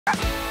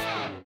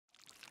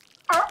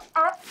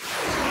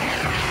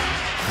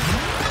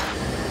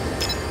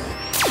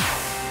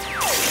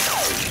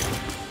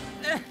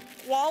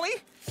Wally.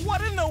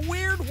 What in the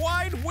weird,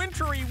 wide,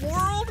 wintry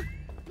world?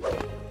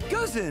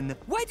 Cousin,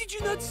 why did you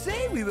not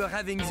say we were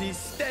having this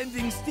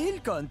standing still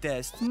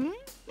contest,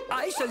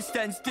 I shall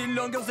stand still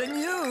longer than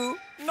you.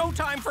 No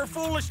time for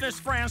foolishness,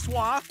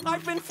 Francois.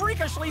 I've been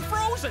freakishly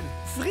frozen.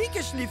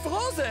 Freakishly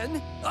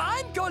frozen?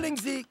 I'm calling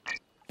the...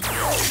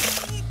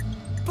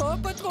 PAW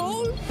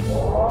Patrol?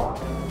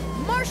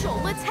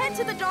 Marshall, let's head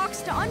to the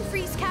docks to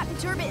unfreeze Captain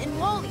Turbot and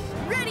Wally.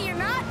 Ready or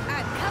not,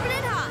 I'm coming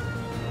in hot.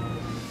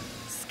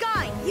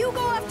 Sky, you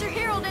go after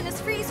Harold and his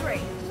freeze ray.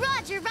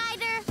 Roger,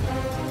 Ryder.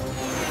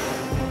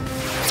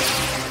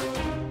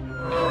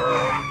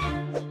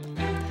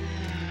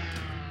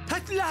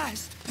 At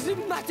last, the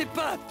Mighty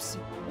Pups.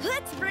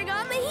 Let's bring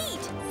on the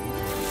heat.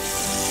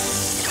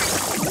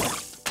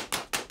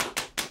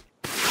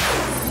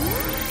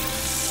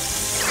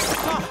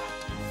 Oh,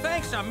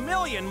 thanks a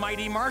million,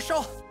 Mighty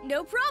Marshall.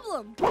 No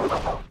problem.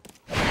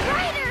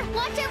 Ryder,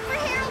 watch out for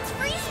Harold's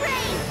freeze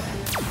ray.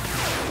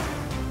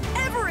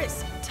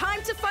 Everest,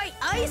 time to fight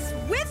ice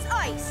with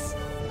ice.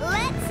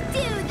 Let's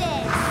do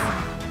this.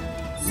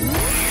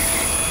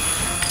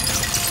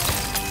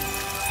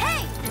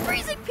 Hey,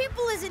 freezing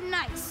people isn't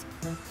nice.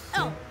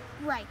 Oh,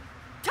 right.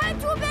 Time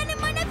to abandon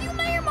my nephew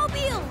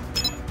Mayor-mobile.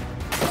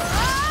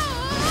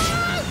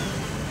 Ah!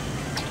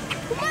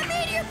 My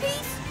meteor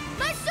piece!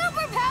 My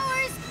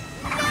superpowers!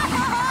 No!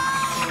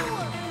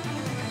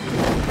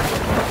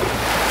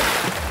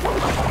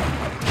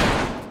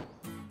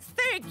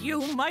 Thank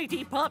you,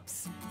 Mighty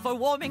Pups, for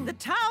warming the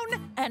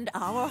town and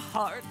our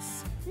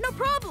hearts. No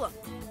problem.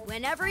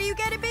 Whenever you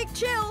get a big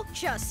chill,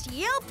 just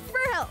yelp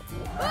for help.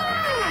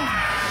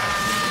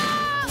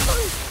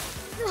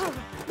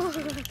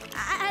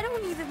 I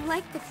don't even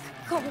like the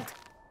cold.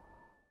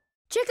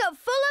 Check out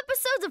full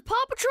episodes of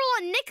PAW Patrol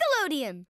on Nickelodeon.